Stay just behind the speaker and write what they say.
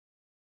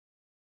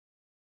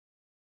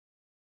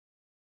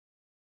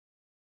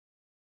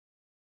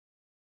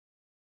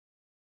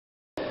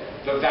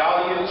the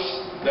values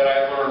that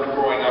I learned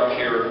growing up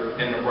here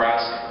in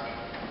Nebraska.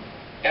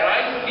 And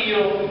I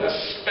feel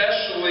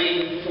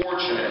especially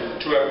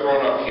fortunate to have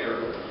grown up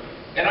here.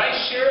 And I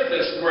share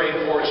this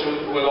great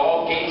fortune with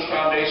all Gates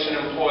Foundation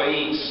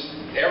employees,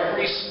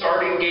 every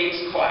starting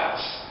Gates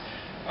class,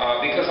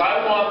 because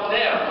I want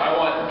them, I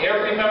want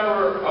every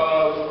member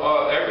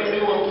of, every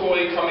new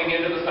employee coming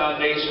into the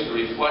foundation to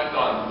reflect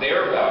on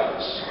their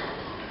values,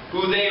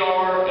 who they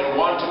are and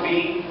want to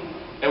be,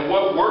 and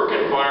what work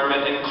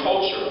environment and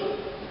culture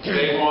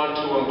they want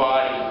to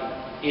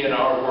embody in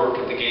our work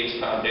at the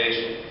Gates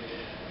Foundation.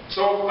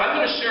 So I'm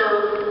going to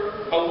share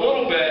a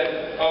little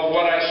bit of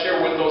what I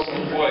share with those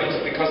employees,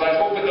 because I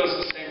hope it does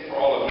the same for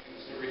all of you,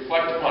 to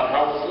reflect upon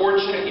how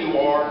fortunate you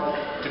are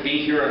to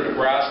be here in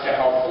Nebraska,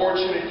 how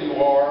fortunate you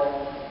are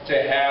to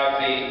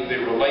have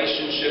the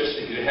relationships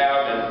that you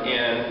have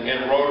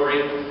in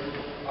Rotary.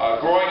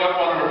 Growing up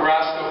on a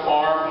Nebraska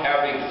farm,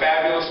 having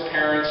fabulous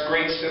parents,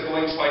 great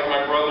siblings like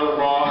my brother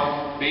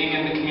Ron, being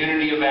in the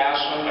community of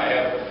Ashland. I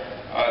have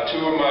two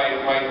of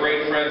my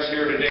great friends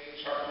here today,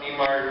 Chuck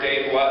Niemeyer,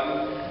 Dave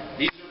Lutton.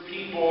 These are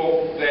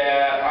people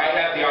that I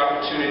had the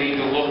opportunity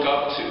to look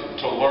up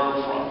to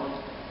learn from,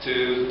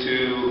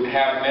 to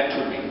have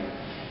mentored me.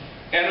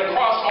 And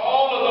across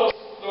all of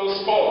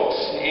those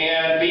folks,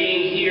 and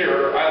being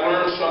here, I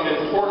learned some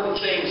important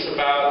things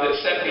that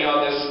set me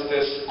on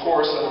this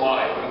course in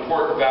life,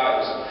 important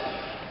values.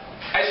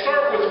 I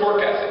start with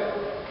work ethic.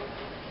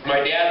 My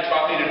dad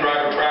taught me to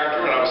drive a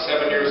tractor when I was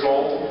 7 years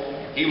old.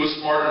 He was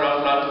smart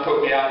enough not to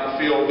put me out in the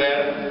field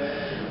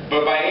then.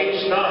 But by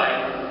age 9,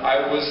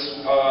 I was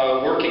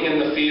working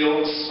in the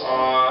fields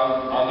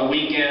on the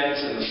weekends,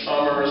 in the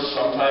summers,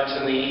 sometimes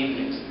in the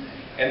evenings.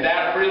 And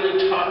that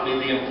really taught me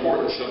the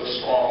importance of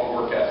strong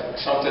work ethic,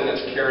 something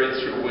that's carried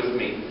through with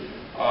me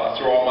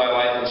through all my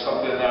life, and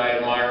something that I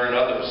admire in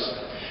others.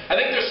 I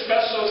think there's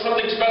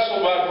something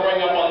special about growing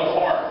up on the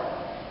farm.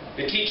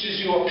 It teaches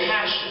you a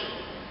passion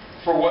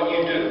for what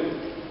you do.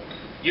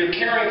 You're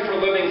caring for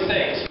living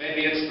things.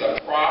 Maybe it's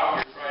the crop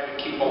you're trying to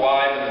keep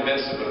alive in the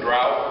midst of a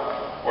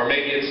drought, or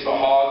maybe it's the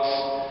hogs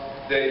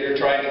that you're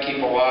trying to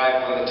keep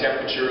alive when the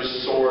temperatures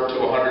soar to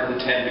 110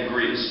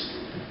 degrees.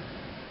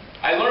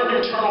 I learned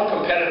internal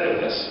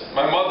competitiveness.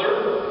 My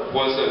mother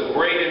was a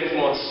great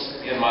influence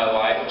in my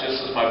life,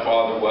 just as my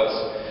father was.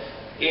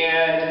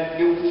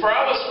 And for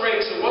Alice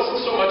Raikes, it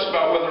wasn't so much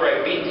about whether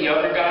I beat the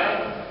other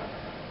guy,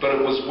 but it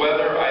was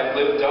whether I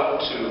lived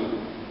up to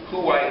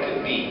who I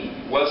could be.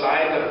 Was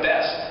I the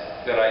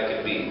best that I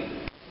could be?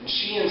 And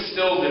she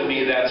instilled in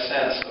me that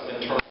sense of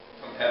internal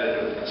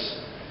competitiveness.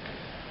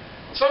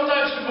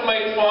 Sometimes people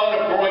make fun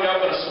of growing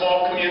up in a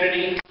small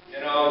community.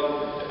 You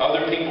know,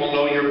 other people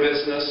know your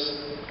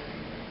business.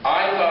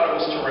 I thought it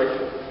was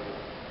terrific.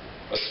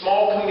 A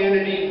small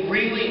community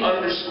really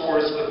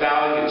underscores the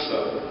values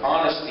of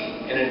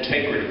honesty and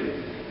integrity.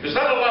 There's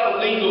not a lot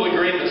of legal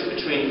agreements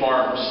between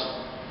farmers.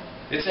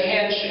 It's a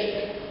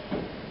handshake.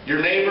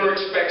 Your neighbor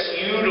expects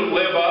you to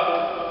live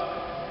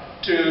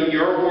up to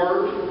your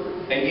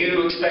word, and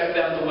you expect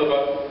them to live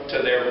up to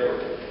their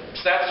word.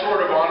 It's that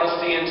sort of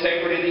honesty and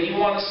integrity that you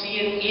want to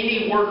see in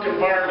any work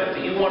environment,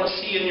 that you want to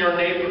see in your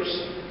neighbors.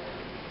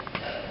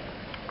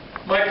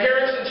 My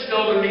parents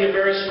instilled in me a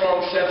very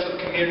strong sense of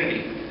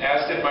community,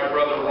 as did my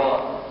brother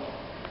Ron.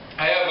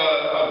 I have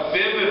a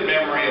vivid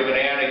memory of an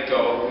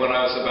anecdote. When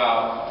I was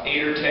about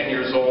 8 or 10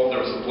 years old, there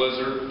was a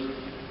blizzard.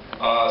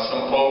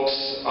 Some folks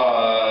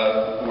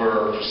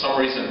were, for some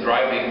reason,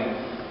 driving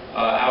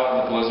out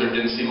in the blizzard.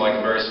 Didn't seem like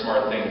a very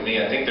smart thing to me.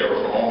 I think they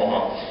were from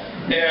Omaha.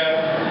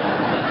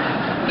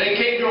 And they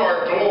came to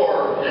our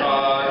door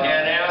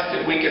and asked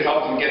if we could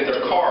help them get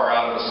their car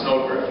out of a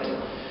snowdrift.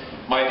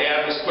 My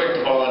dad was quick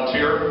to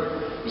volunteer.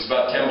 It was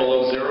about 10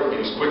 below zero. He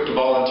was quick to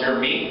volunteer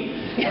me.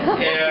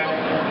 And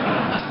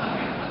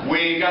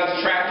we got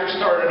the tractor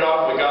started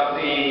up. We got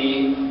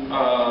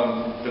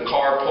the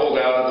car pulled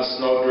out of the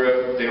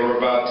snowdrift. They were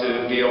about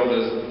to be able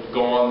to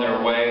go on their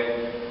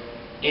way.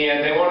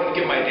 And they wanted to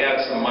give my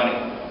dad some money.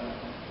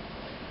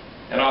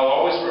 And I'll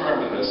always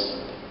remember this.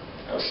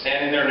 I was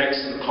standing there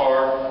next to the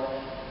car,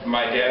 and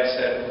my dad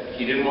said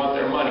he didn't want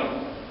their money.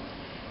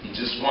 He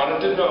just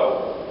wanted to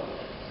know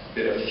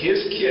that if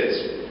his kids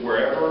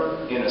were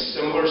ever in a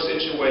similar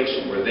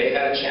situation where they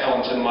had a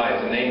challenge in life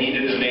and they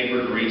needed a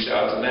neighbor to reach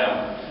out to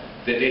them,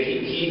 that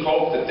he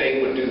hoped that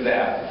they would do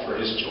that for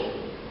his children.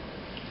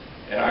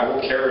 And I will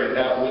carry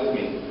that with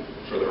me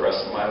for the rest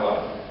of my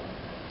life.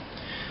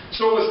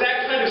 So it was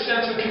that kind of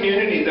sense of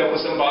community that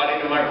was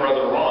embodied in my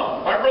brother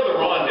Ron. My brother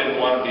Ron didn't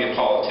want to be a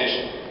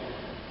politician.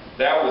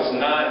 That was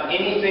not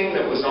anything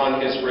that was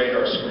on his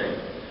radar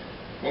screen.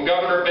 When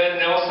Governor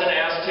Ben Nelson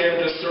asked him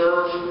to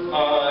serve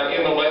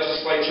in the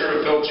legislature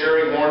to fill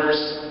Jerry Warner's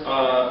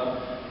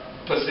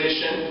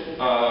position,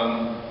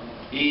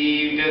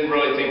 he didn't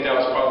really think that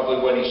was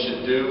probably what he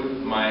should do.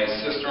 My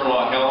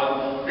sister-in-law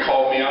Helen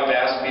called me up,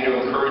 asked me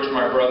to encourage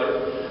my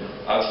brother.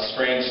 It's a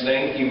strange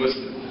thing. He was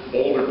the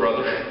older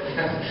brother.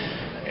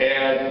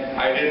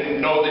 And I didn't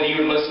know that he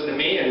would listen to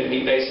me, and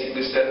he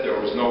basically said there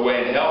was no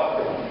way in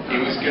hell he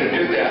was going to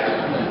do that.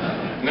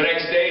 And the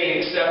next day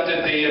he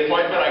accepted the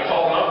appointment, I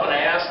called him up and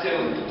I asked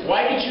him,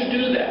 why did you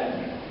do that?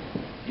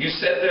 You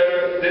said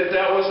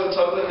that wasn't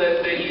something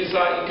that you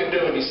thought you could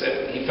do. And he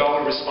said he felt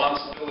a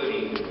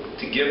responsibility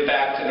to give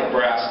back to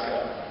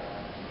Nebraska,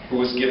 who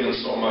was given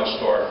so much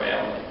to our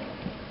family.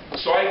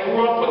 So I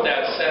grew up with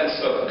that sense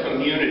of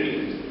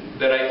community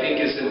that I think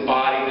is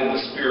embodied in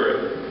the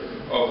spirit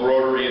of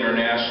Rotary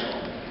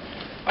International.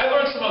 I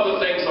learned some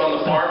other things on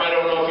the farm. I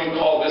don't know if you'd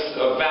call this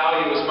a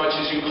value as much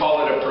as you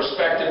call it a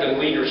perspective and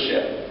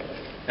leadership.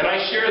 And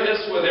I share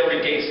this with every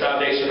Gates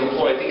Foundation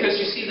employee because,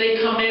 you see, they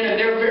come in and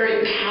they're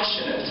very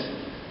passionate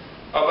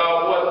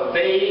about what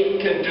they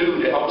can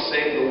do to help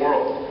save the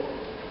world.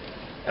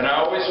 And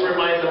I always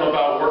remind them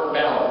about work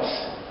balance.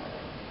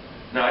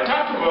 Now, I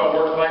talk to them about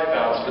work-life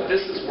balance, but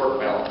this is work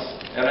balance.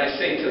 And I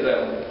say to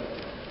them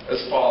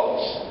as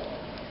follows: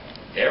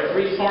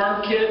 every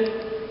farm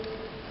kid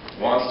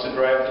wants to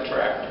drive the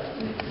tractor.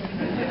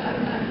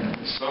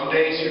 Some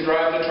days you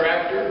drive the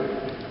tractor,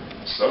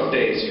 some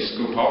days you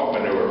scoop hog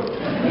manure.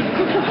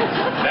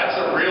 That's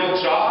a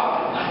real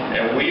job,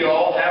 and we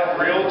all have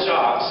real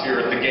jobs here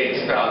at the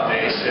Gates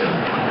Foundation.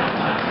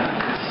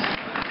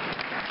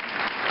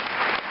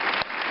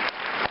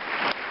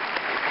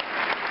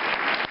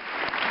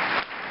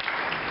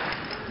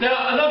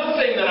 Now, another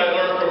thing that I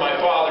learned from my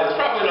father, it's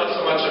probably not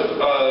so much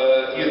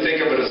you think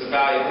of it as a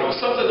value, but it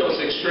was something that was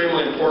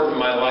extremely important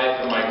in my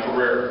life and my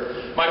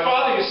career. My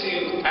father, you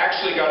see,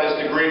 actually got his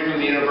degree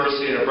from the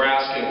University of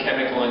Nebraska in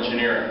chemical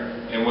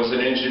engineering and was an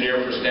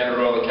engineer for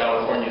Standard Oil of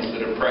California as the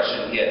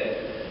Depression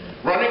hit.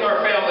 Running our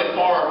family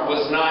farm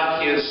was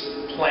not his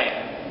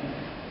plan,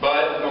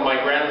 but when my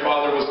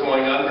grandfather was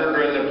going under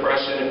during the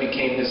Depression, it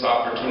became his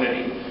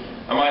opportunity.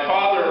 And my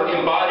father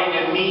embodied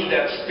in me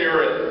that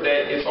spirit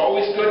that it's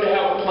always good to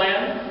have a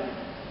plan,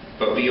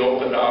 but be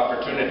open to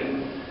opportunity.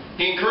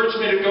 He encouraged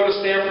me to go to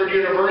Stanford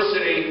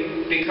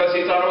University because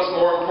he thought it was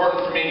more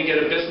important for me to get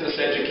a business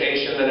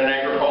education than an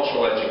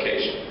agricultural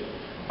education.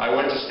 I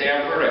went to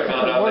Stanford, I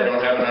found out they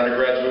don't have an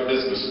undergraduate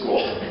business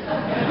school.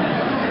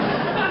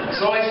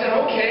 So I said,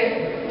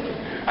 okay,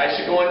 I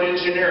should go into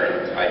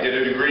engineering. I did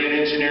a degree in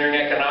engineering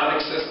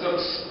economic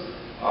systems.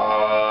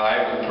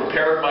 I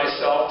prepared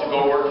myself to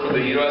go work for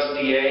the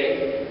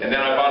USDA, and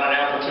then I bought an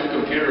Apple II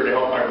computer to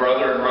help my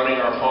brother in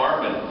running our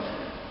farm, and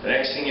the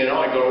next thing you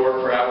know, I go to work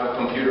for Apple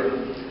Computer.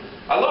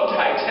 I loved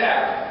high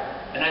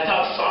tech, and I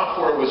thought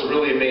software was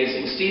really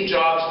amazing. Steve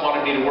Jobs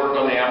wanted me to work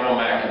on the Apple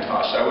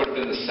Macintosh. I would have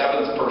been the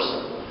 7th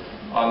person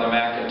on the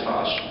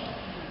Macintosh.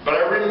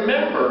 But I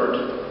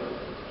remembered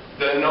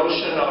the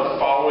notion of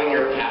following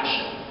your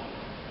passion.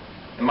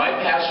 And my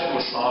passion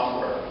was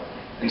software.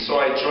 And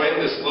so I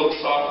joined this little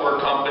software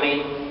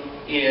company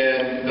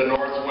in the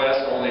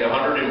Northwest, only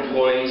 100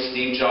 employees.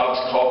 Steve Jobs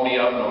called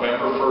me up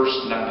November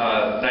 1st,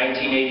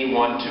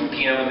 1981, 2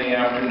 p.m. in the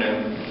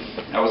afternoon.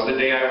 That was the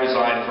day I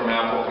resigned from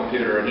Apple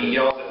Computer, and he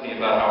yelled at me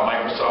about how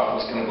Microsoft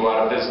was going to go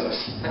out of business.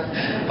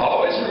 I'll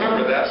always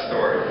remember that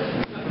story.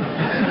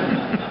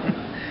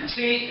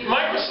 See,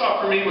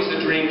 Microsoft for me was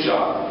a dream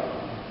job.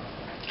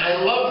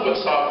 I loved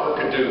what software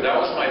could do. That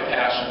was my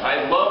passion.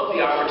 I loved the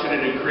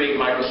opportunity to create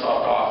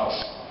Microsoft Office.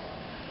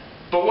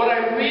 But what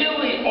I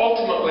really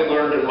ultimately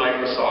learned in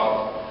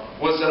Microsoft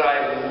was that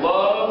I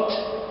loved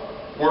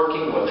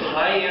working with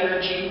high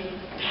energy,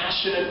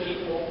 passionate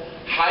people,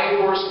 high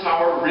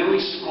horsepower,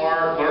 really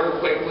smart, learn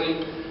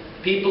quickly,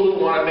 people who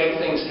want to make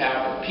things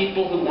happen,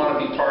 people who want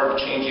to be part of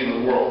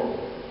changing the world.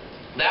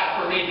 That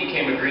for me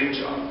became a dream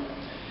job.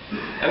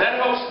 And that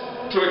helps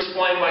to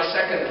explain my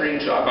second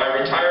dream job.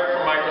 I retired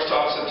from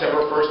Microsoft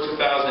September 1st,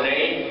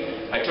 2008.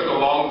 I took a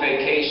long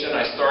vacation.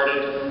 I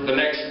started the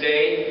next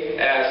day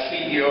as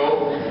CEO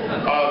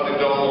of the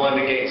Bill and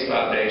Melinda Gates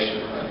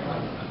Foundation.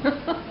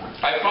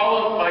 I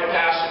followed my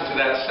passion to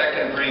that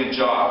second dream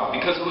job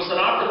because it was an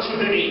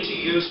opportunity to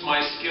use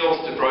my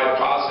skills to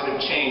drive positive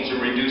change and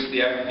reduce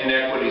the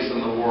inequities in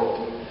the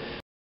world.